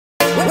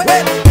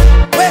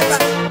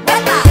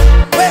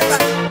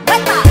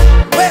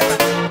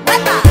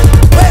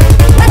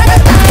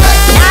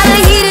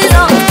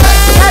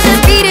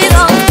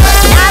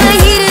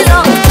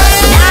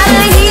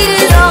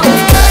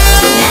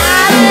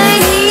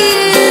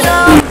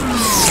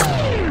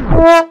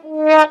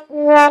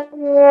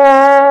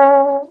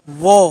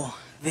Whoa,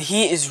 the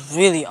heat is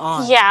really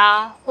on.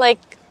 Yeah, like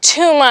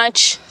too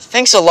much.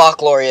 Thanks a lot,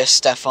 Gloria,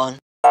 Stefan.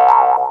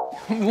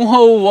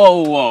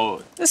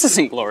 Whoa. This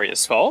isn't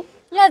Gloria's fault.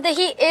 Yeah, the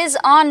heat is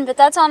on, but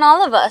that's on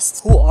all of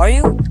us. Who are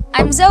you?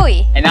 I'm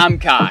Zoe. And I'm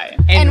Kai.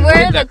 And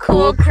we're the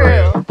cool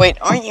crew. Wait,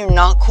 aren't you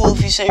not cool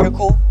if you say you're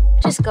cool?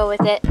 Just go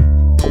with it.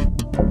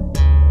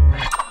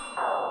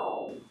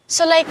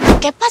 So like,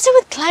 ¿qué pasa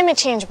with climate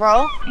change,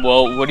 bro?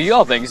 Well, what do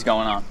y'all think is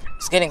going on?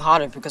 It's getting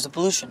hotter because of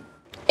pollution.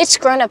 It's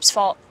grown-ups'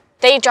 fault.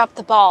 They dropped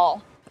the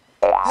ball.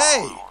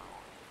 Hey!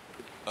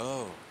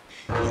 Oh.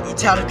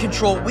 It's out of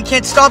control. We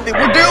can't stop it.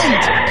 We're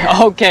doomed.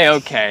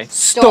 Okay.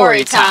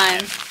 Story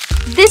time.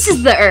 This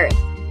is the Earth.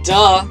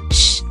 Duh.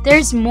 Shh,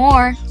 there's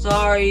more.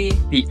 Sorry.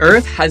 The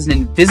Earth has an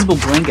invisible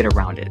blanket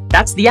around it.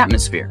 That's the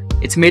atmosphere.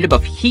 It's made up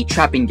of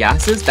heat-trapping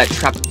gases that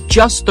trap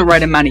just the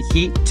right amount of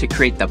heat to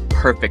create the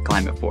perfect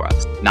climate for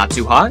us. Not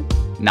too hot,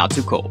 not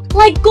too cold.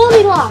 Like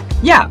Goldilocks.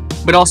 Yeah,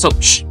 but also,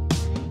 shh.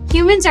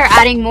 Humans are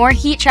adding more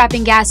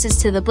heat-trapping gases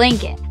to the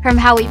blanket. From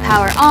how we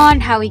power on,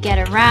 how we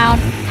get around,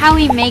 how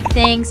we make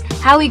things,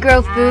 how we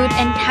grow food,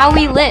 and how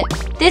we live.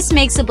 This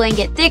makes the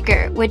blanket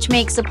thicker, which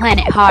makes the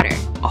planet hotter.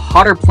 A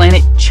hotter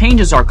planet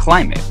changes our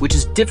climate, which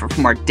is different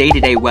from our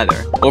day-to-day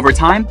weather. Over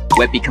time,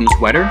 wet becomes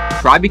wetter,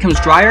 dry becomes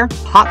drier,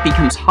 hot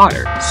becomes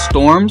hotter.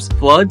 Storms,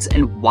 floods,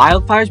 and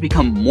wildfires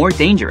become more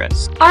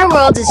dangerous. Our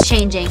world is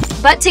changing,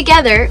 but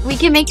together, we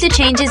can make the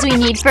changes we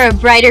need for a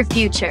brighter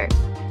future.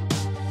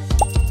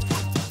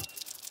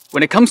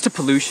 When it comes to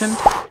pollution,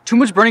 too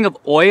much burning of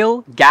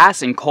oil,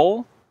 gas, and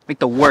coal make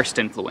the worst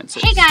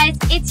influences. Hey guys,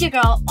 it's your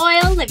girl,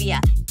 Oil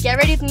Olivia. Get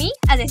ready with me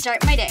as I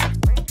start my day.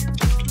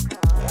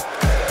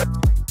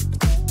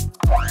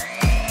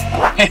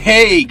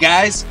 Hey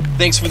guys,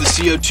 thanks for the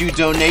CO2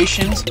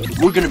 donations.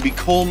 We're gonna be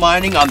coal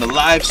mining on the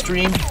live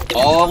stream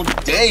all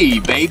day,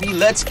 baby.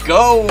 Let's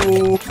go.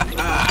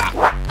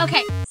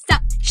 Okay,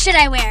 stop. Should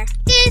I wear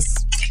this,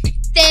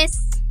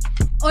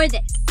 or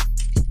this?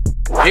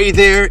 Hey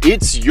there,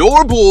 it's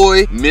your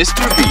boy,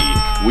 Mr.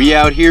 B. We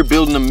out here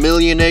building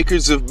 1,000,000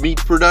 acres of meat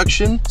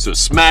production, so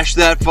smash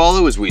that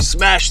follow as we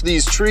smash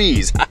these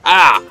trees.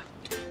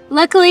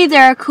 Luckily,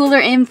 there are cooler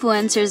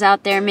influencers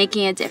out there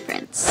making a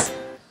difference.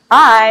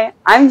 Hi,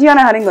 I'm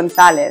Gianna Hutton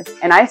Gonzalez,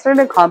 and I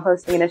started a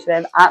composting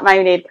initiative at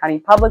Miami-Dade County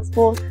Public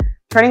Schools,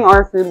 turning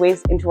our food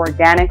waste into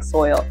organic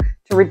soil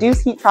to reduce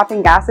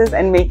heat-trapping gases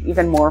and make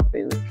even more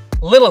food.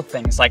 Little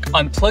things like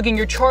unplugging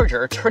your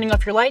charger or turning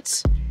off your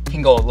lights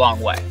can go a long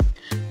way.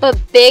 But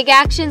big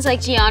actions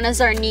like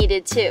Gianna's are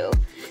needed too.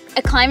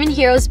 A climate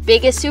hero's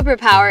biggest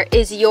superpower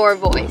is your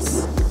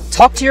voice.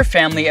 Talk to your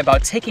family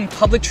about taking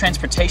public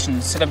transportation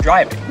instead of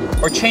driving,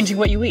 or changing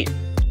what you eat.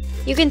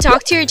 You can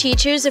talk to your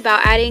teachers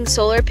about adding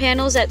solar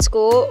panels at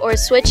school or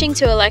switching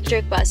to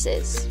electric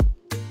buses.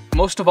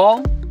 Most of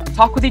all,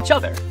 talk with each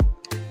other.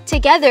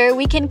 Together,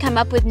 we can come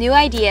up with new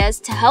ideas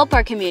to help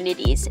our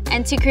communities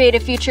and to create a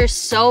future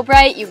so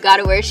bright you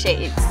gotta wear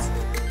shades.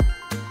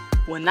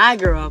 When I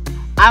grow up,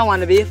 I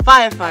want to be a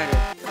firefighter.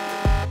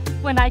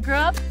 When I grow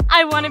up,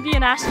 I want to be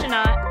an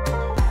astronaut.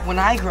 When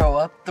I grow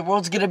up, the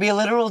world's gonna be a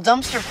literal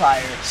dumpster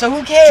fire. So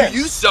who cares? Do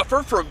you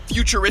suffer from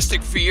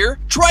futuristic fear?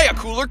 Try a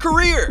cooler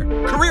career.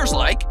 Careers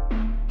like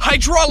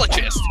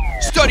hydrologist,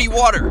 study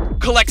water,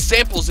 collect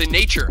samples in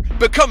nature,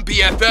 become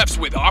BFFs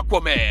with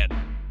Aquaman.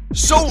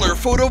 Solar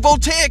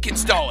photovoltaic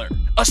installer,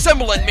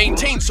 assemble and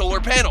maintain solar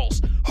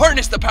panels,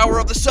 harness the power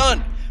of the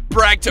sun,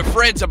 brag to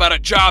friends about a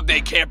job they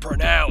can't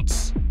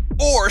pronounce.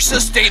 Or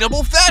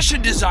sustainable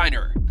fashion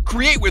designer.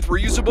 Create with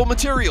reusable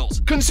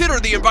materials. Consider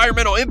the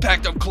environmental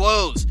impact of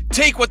clothes.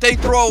 Take what they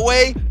throw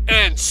away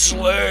and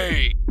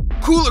slay.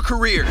 Cooler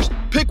careers.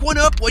 Pick one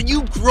up when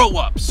you grow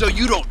up so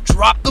you don't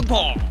drop the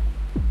ball.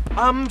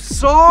 I'm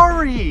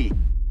sorry.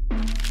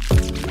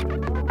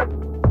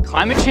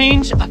 Climate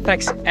change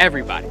affects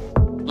everybody,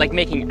 like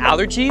making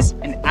allergies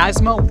and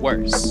asthma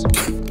worse.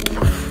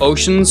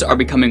 Oceans are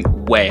becoming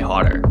way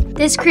hotter.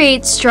 This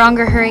creates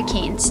stronger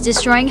hurricanes,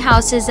 destroying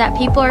houses that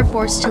people are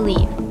forced to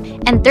leave.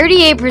 And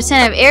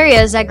 38% of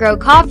areas that grow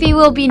coffee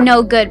will be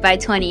no good by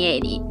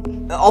 2080.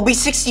 I'll be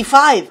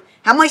 65.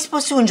 How am I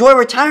supposed to enjoy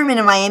retirement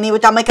in Miami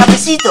without my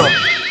cafecito?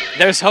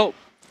 There's hope.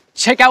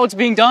 Check out what's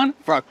being done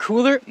for a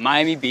cooler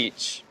Miami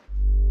beach.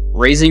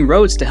 Raising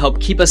roads to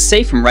help keep us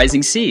safe from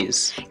rising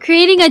seas.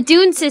 Creating a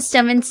dune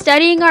system and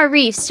studying our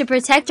reefs to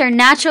protect our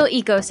natural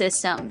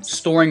ecosystems.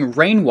 Storing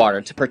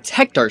rainwater to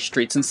protect our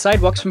streets and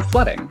sidewalks from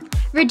flooding.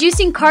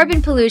 Reducing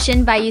carbon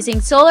pollution by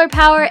using solar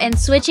power and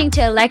switching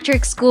to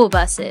electric school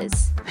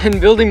buses. And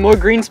building more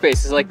green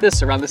spaces like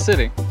this around the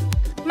city.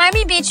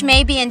 Miami Beach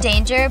may be in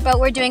danger,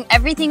 but we're doing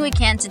everything we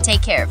can to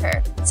take care of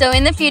her. So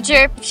in the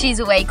future, she's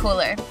way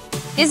cooler.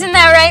 Isn't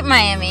that right,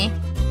 Miami?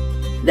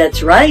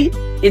 That's right.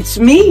 It's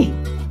me.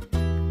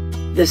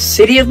 the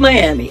city of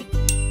Miami.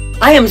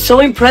 I am so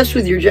impressed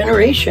with your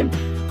generation.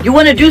 You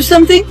want to do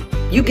something?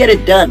 You get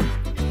it done.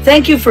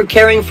 Thank you for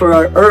caring for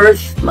our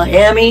earth,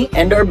 Miami,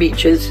 and our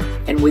beaches.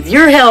 And with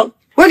your help,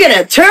 we're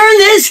gonna turn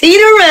this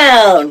heat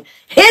around.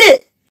 Hit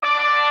it!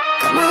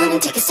 Come on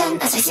and take a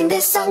stand as I sing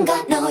this song.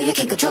 God, no, you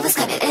can't control this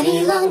climate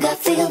any longer.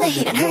 Feel the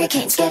heat and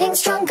hurricanes getting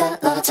stronger.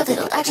 Lots of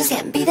little actions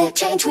can be the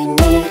change we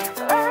need.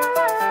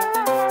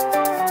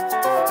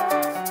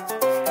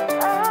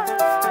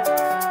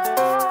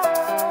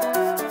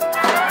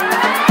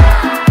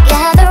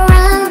 Gather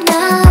round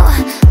now,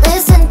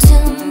 listen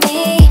to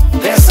me.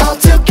 There's all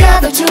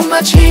together too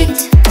much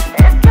heat.